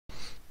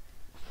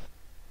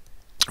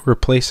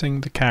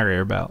replacing the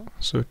carrier belt.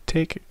 So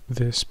take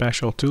the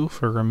special tool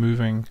for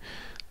removing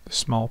the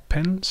small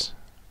pins.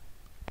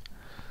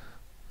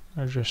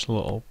 They're just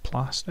little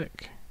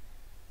plastic.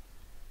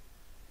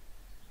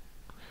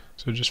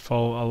 So just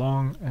follow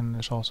along, and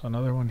there's also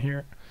another one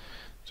here.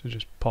 So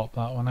just pop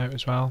that one out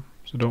as well.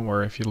 So don't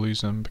worry if you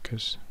lose them,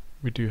 because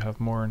we do have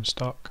more in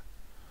stock.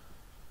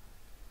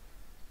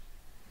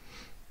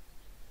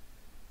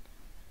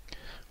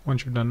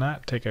 Once you've done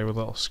that, take out a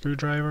little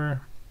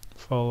screwdriver,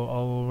 follow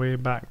all the way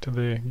back to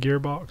the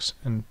gearbox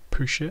and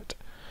push it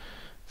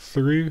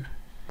through.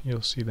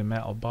 You'll see the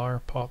metal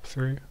bar pop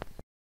through,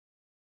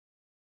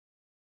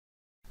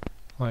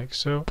 like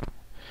so.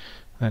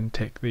 Then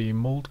take the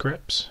mold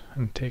grips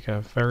and take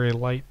a very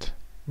light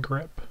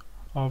grip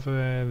of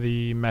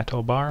the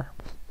metal bar.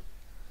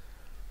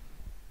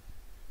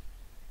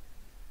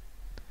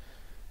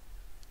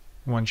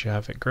 Once you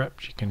have it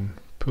gripped, you can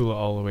pull it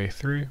all the way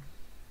through.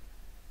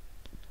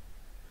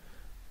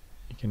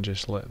 You can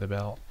just let the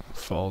belt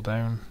fall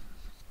down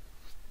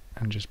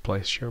and just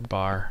place your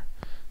bar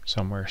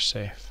somewhere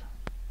safe.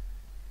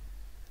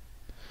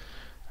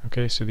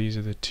 Okay, so these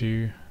are the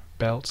two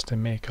belts to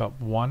make up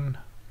one.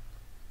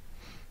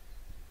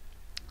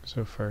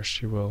 So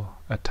first you will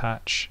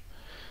attach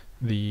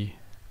the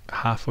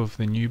half of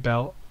the new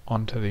belt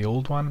onto the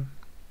old one.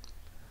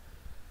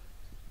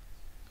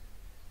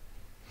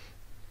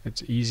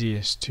 It's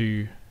easiest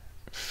to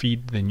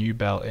feed the new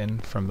belt in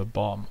from the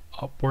bottom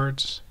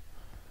upwards.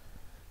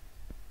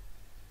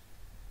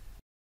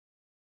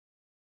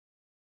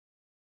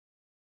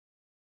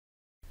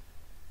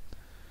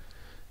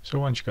 So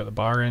once you've got the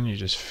bar in, you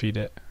just feed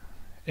it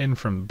in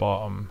from the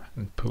bottom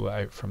and pull it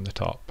out from the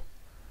top.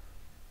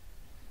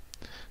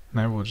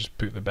 Now we'll just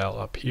put the belt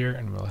up here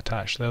and we'll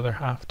attach the other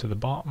half to the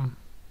bottom.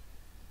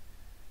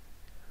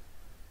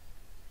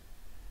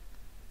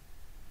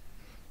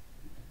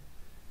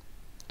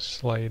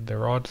 Slide the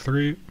rod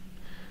through,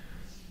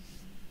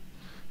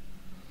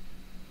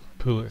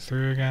 pull it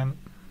through again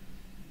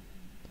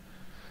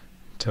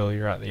until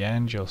you're at the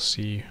end. You'll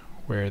see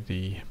where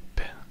the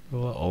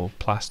little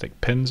plastic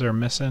pins are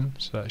missing,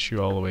 so that's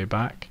you all the way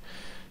back.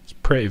 It's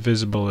pretty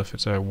visible if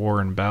it's a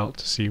worn belt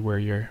to see where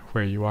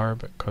you are,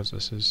 but because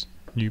this is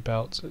new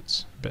belts,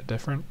 it's a bit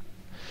different.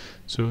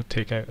 So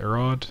take out the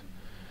rod.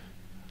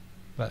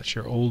 That's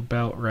your old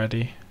belt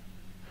ready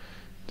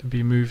to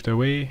be moved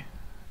away,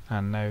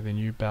 and now the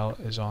new belt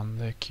is on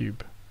the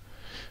cube.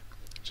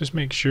 Just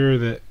make sure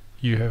that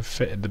you have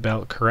fitted the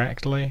belt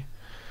correctly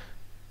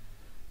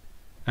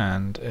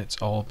and it's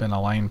all been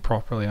aligned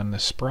properly on the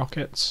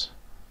sprockets.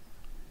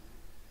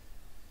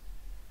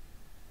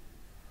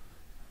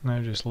 Now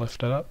just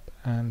lift it up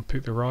and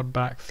put the rod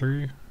back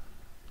through.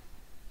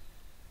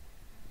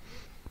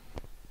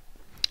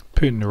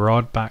 Putting the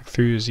rod back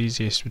through is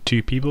easiest with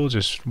two people,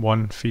 just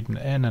one feeding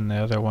it in and the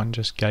other one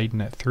just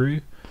guiding it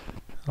through,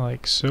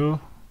 like so.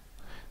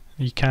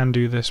 You can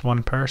do this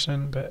one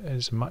person, but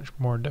it's much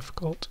more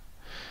difficult.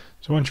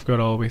 So once you've got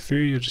all the way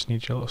through, you'll just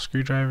need your little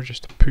screwdriver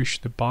just to push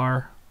the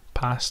bar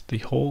past the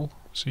hole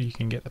so you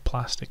can get the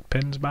plastic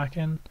pins back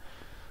in.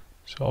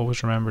 So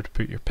always remember to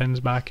put your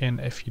pins back in.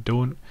 If you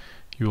don't,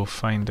 you will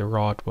find the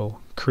rod will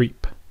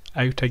creep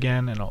out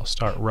again and it'll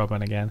start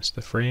rubbing against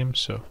the frame.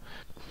 So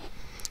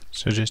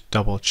just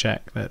double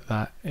check that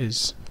that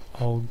is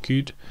all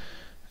good,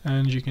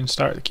 and you can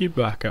start the cube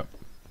back up.